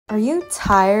Are you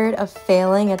tired of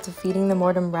failing at defeating the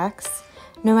Mortem Rex?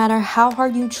 No matter how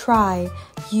hard you try,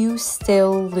 you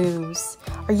still lose.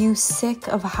 Are you sick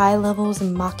of high levels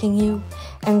mocking you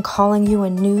and calling you a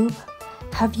noob?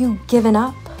 Have you given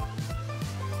up?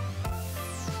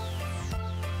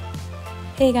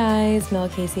 Hey guys, Mel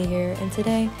Casey here, and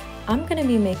today I'm going to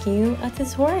be making you a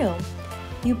tutorial.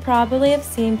 You probably have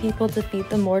seen people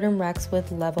defeat the Mortem Rex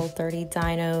with level 30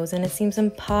 dinos, and it seems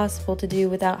impossible to do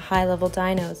without high level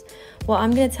dinos. Well,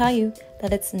 I'm going to tell you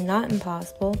that it's not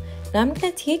impossible, and I'm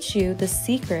going to teach you the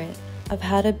secret of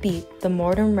how to beat the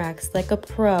Mortem Rex like a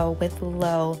pro with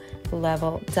low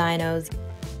level dinos.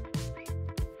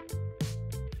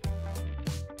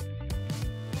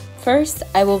 First,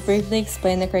 I will briefly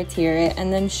explain the criteria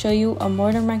and then show you a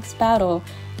Mortem Rex battle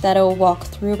that I will walk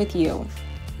through with you.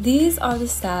 These are the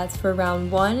stats for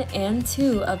round 1 and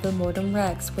 2 of the Mortem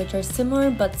Rex, which are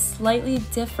similar but slightly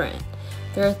different.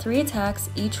 There are 3 attacks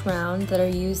each round that are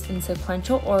used in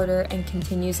sequential order and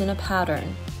continues in a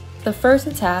pattern. The first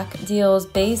attack deals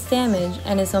base damage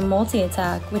and is a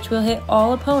multi-attack which will hit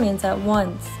all opponents at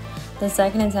once. The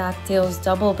second attack deals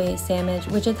double base damage,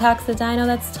 which attacks the dino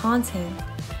that's taunting.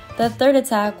 The third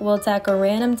attack will attack a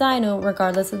random dino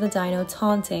regardless of the dino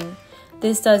taunting.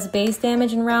 This does base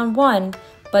damage in round 1,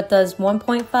 but does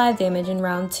 1.5 damage in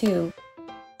round 2.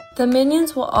 The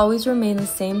minions will always remain the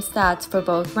same stats for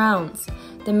both rounds.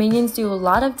 The minions do a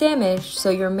lot of damage, so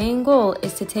your main goal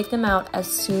is to take them out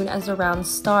as soon as the round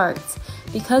starts.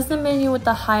 Because the minion with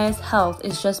the highest health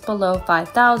is just below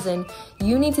 5,000,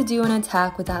 you need to do an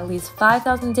attack with at least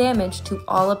 5,000 damage to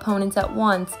all opponents at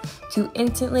once to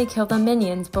instantly kill the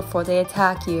minions before they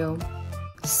attack you.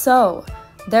 So,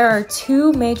 there are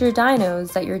 2 major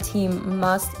dinos that your team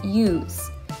must use: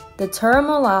 the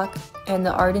Diloracheirus and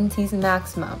the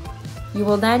Ardentismaxima. You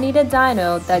will then need a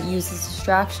dino that uses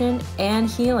distraction and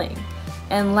healing.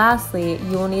 And lastly,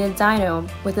 you will need a dino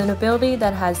with an ability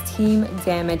that has team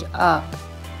damage up.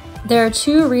 There are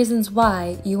 2 reasons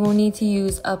why you will need to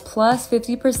use a plus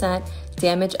 50%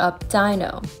 damage up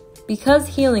dino. Because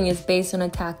healing is based on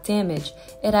attack damage,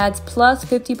 it adds plus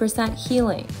 50%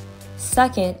 healing.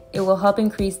 Second, it will help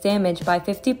increase damage by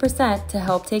 50% to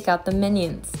help take out the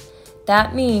minions.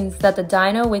 That means that the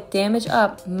dino with damage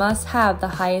up must have the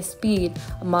highest speed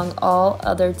among all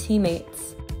other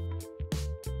teammates.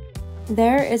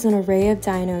 There is an array of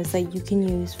dinos that you can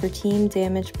use for team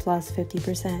damage plus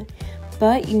 50%,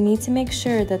 but you need to make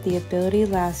sure that the ability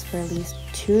lasts for at least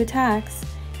 2 attacks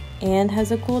and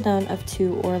has a cooldown of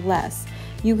 2 or less.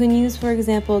 You can use, for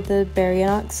example, the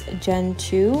DarinaG Gen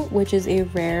 2, which is a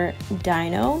rare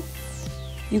dino.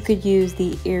 You could use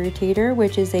the Irritator,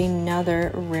 which is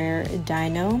another rare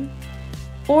dino.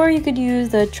 Or you could use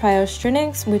the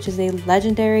Tryostronix, which is a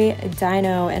legendary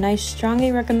dino, and I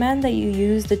strongly recommend that you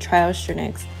use the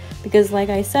Tryostronix because, like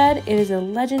I said, it is a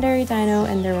legendary dino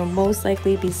and there will most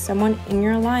likely be someone in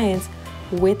your alliance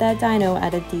with that dino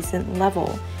at a decent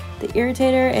level. The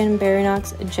Irritator and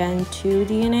DarinaG Gen 2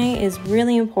 DNA is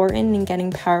really important in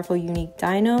getting powerful unique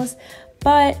dinos,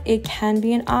 but it can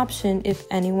be an option if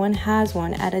anyone has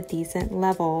one at a decent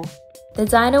level. The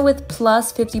dino with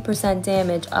plus 50%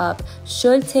 damage up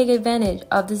should take advantage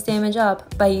of this damage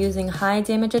up by using high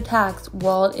damage attacks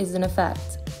while it is in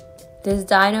effect. This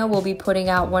dino will be putting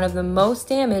out one of the most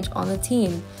damage on the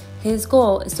team. His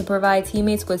goal is to provide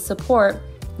teammates with support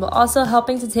while also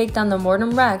helping to take down the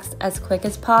Mortem Rex as quick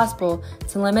as possible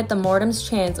to limit the Mortem's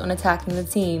chance on attacking the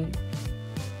team.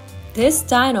 This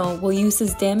dino will use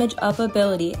his damage up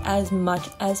ability as much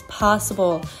as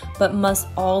possible, but must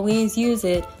always use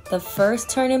it the first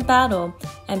turn in battle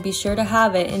and be sure to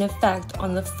have it in effect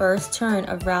on the first turn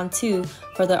of round 2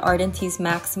 for the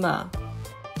Ardentismaxima.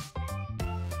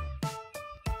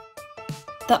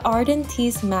 The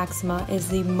Ardentismaxima is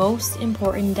the most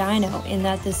important dino in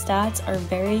that the stats are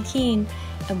very keen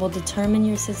and will determine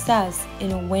your success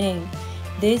in winning.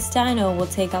 This dino will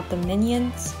take out the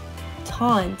minions,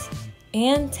 taunt,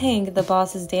 and tank the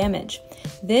boss's damage.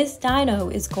 This dino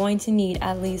is going to need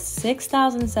at least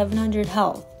 6,700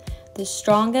 health. The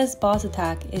strongest boss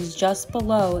attack is just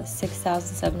below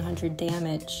 6,700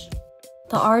 damage.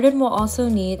 The Arden will also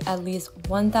need at least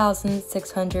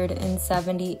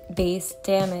 1,670 base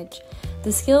damage.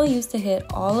 The skill used to hit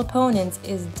all opponents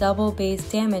is double base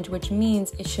damage, which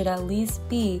means it should at least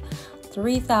be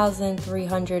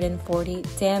 3,340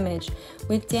 damage.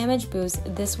 With damage boost,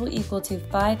 this will equal to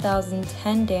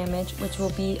 5,010 damage, which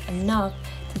will be enough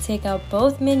to take out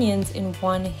both minions in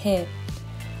one hit.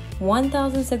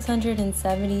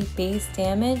 1,670 base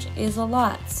damage is a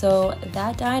lot, so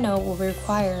that dino will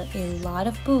require a lot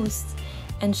of boosts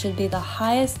and should be the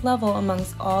highest level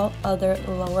amongst all other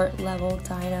lower level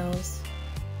dinos.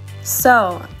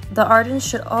 So, the Arden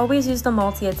should always use the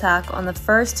multi-attack on the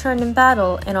first turn in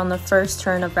battle and on the first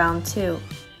turn of round 2.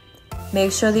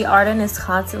 Make sure the Arden is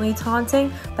constantly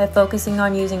taunting by focusing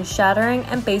on using Shattering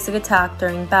and basic attack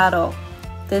during battle.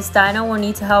 This dino will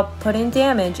need to help put in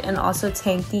damage and also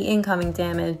tank the incoming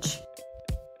damage.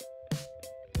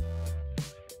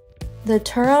 The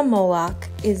Tura Moloch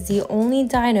is the only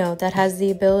dino that has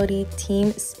the ability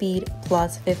Team Speed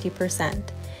plus 50%.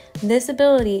 This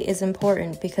ability is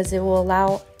important because it will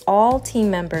allow all team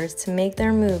members to make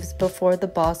their moves before the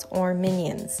boss or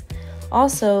minions.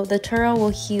 Also, the Tura will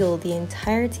heal the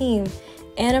entire team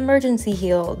and emergency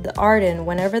heal the Arden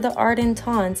whenever the Arden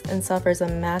taunts and suffers a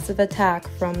massive attack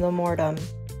from the Mortem.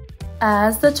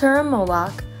 As the Tura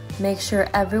Moloch, make sure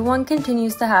everyone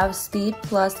continues to have speed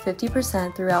plus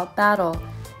 50% throughout battle.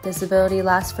 This ability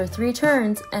lasts for 3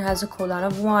 turns and has a cooldown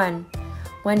of 1.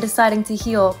 When deciding to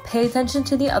heal, pay attention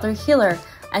to the other healer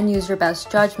and use your best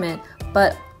judgment,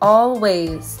 but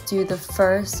always do the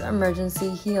first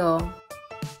emergency heal.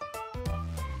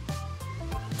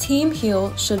 Team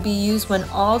Heal should be used when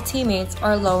all teammates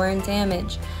are lower in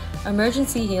damage.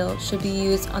 Emergency Heal should be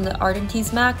used on the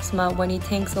Ardentismaxima when he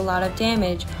takes a lot of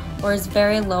damage or is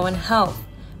very low in health.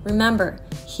 Remember,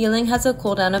 healing has a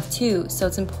cooldown of 2, so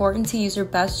it's important to use your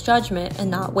best judgment and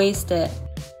not waste it.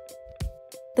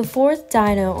 The 4th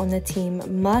dino on the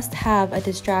team must have a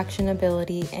distraction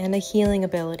ability and a healing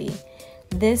ability.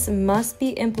 This must be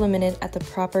implemented at the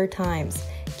proper times.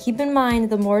 Keep in mind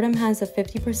the Mortem has a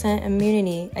 50%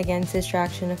 immunity against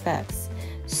distraction effects.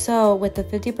 So with the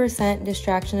 50%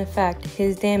 distraction effect,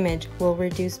 his damage will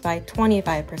reduce by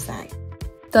 25%.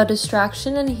 The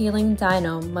distraction and healing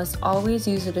dino must always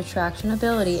use a distraction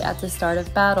ability at the start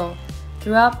of battle.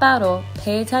 Throughout battle,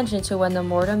 pay attention to when the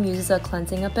Mortem uses a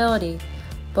cleansing ability.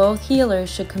 Both healers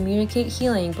should communicate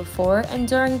healing before and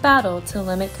during battle to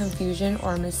limit confusion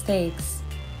or mistakes.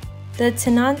 The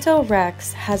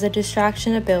Tenontorex has a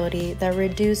distraction ability that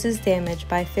reduces damage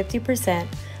by 50%,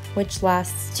 which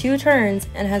lasts 2 turns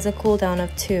and has a cooldown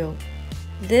of 2.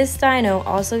 This dino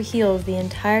also heals the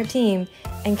entire team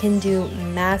and can do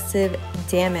massive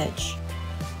damage.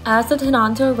 As the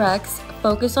Tenontorex,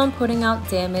 focus on putting out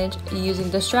damage using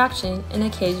distraction and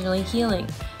occasionally healing.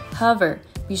 However,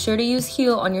 be sure to use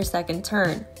heal on your second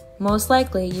turn. Most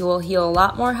likely, you will heal a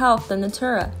lot more health than the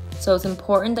Tura, so it's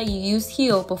important that you use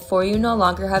heal before you no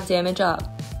longer have damage up.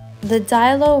 The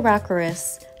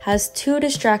Diloracheirus has 2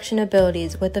 distraction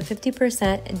abilities with a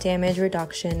 50% damage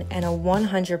reduction and a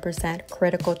 100%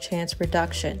 critical chance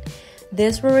reduction.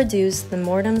 This will reduce the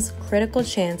Mortem's critical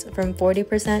chance from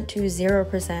 40% to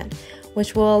 0%,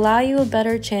 which will allow you a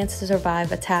better chance to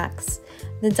survive attacks.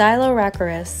 The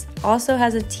Diloracheirus also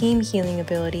has a team healing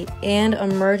ability and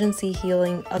emergency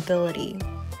healing ability.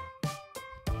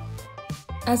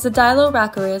 As the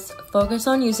Diloracheirus, focus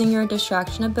on using your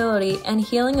distraction ability and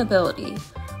healing ability.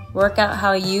 Work out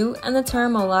how you and the Tura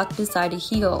Moloch decide to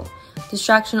heal.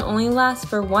 Distraction only lasts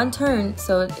for 1 turn,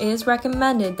 so it is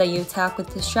recommended that you attack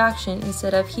with distraction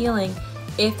instead of healing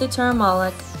if the Tura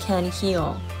Moloch can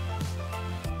heal.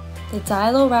 The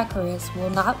Diloracheirus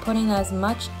will not put in as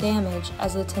much damage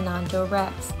as the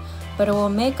Tenontorex, but it will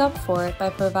make up for it by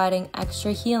providing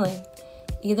extra healing.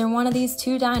 Either one of these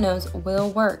 2 dinos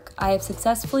will work. I have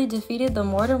successfully defeated the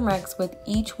Mortem Rex with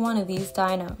each one of these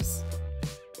dinos.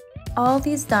 All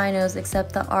these dinos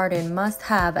except the Arden must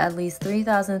have at least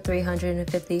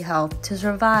 3,350 health to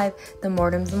survive the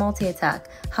Mortem's multi-attack.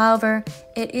 However,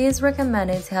 it is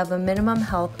recommended to have a minimum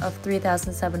health of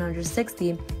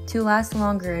 3,760 to last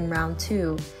longer in round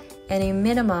 2, and a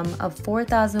minimum of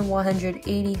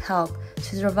 4,180 health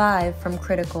to survive from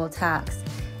critical attacks.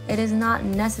 It is not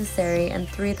necessary and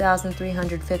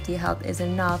 3,350 health is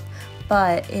enough,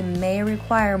 but it may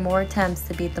require more attempts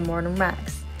to beat the Mortem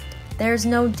Rex. There is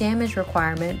no damage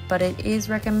requirement, but it is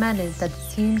recommended that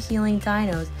the team healing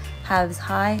dinos have as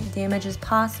high damage as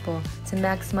possible to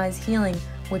maximize healing,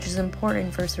 which is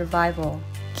important for survival.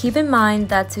 Keep in mind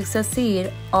that to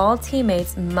succeed, all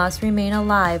teammates must remain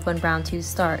alive when round 2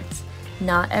 starts.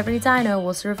 Not every dino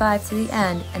will survive to the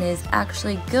end, and it is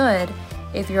actually good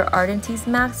if your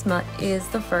Ardentismaxima is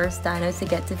the first dino to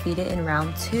get defeated in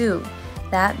round 2.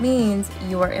 That means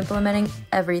you are implementing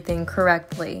everything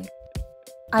correctly.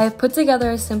 I have put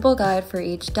together a simple guide for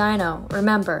each dino.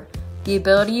 Remember, the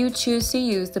ability you choose to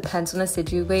use depends on the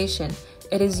situation.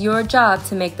 It is your job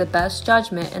to make the best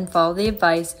judgment and follow the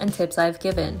advice and tips I've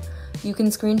given. You can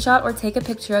screenshot or take a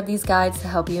picture of these guides to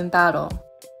help you in battle.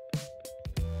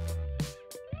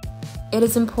 It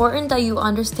is important that you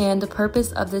understand the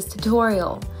purpose of this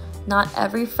tutorial. Not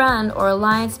every friend or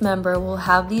alliance member will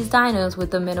have these dinos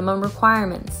with the minimum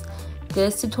requirements.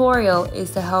 This tutorial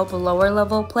is to help lower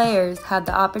level players have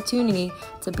the opportunity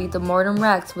to beat the Mortem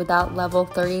Rex without level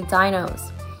 30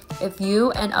 dinos. If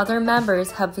you and other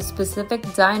members have a specific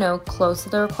dino close to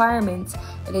the requirements,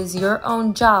 it is your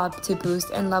own job to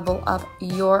boost and level up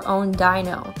your own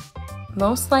dino.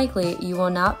 Most likely, you will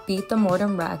not beat the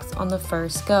Mortem Rex on the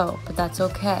first go, but that's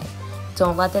okay.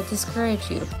 Don't let that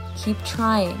discourage you. Keep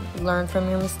trying, learn from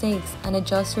your mistakes, and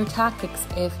adjust your tactics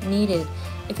if needed.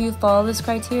 If you follow this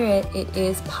criteria, it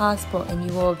is possible and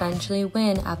you will eventually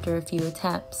win after a few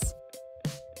attempts.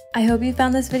 I hope you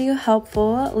found this video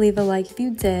helpful. Leave a like if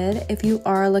you did. If you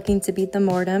are looking to beat the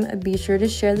Mortem, be sure to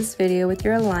share this video with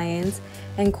your alliance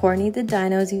and coordinate the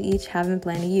dinos you each have and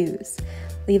plan to use.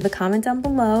 Leave a comment down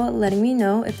below letting me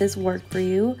know if this worked for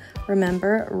you.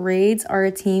 Remember, raids are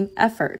a team effort.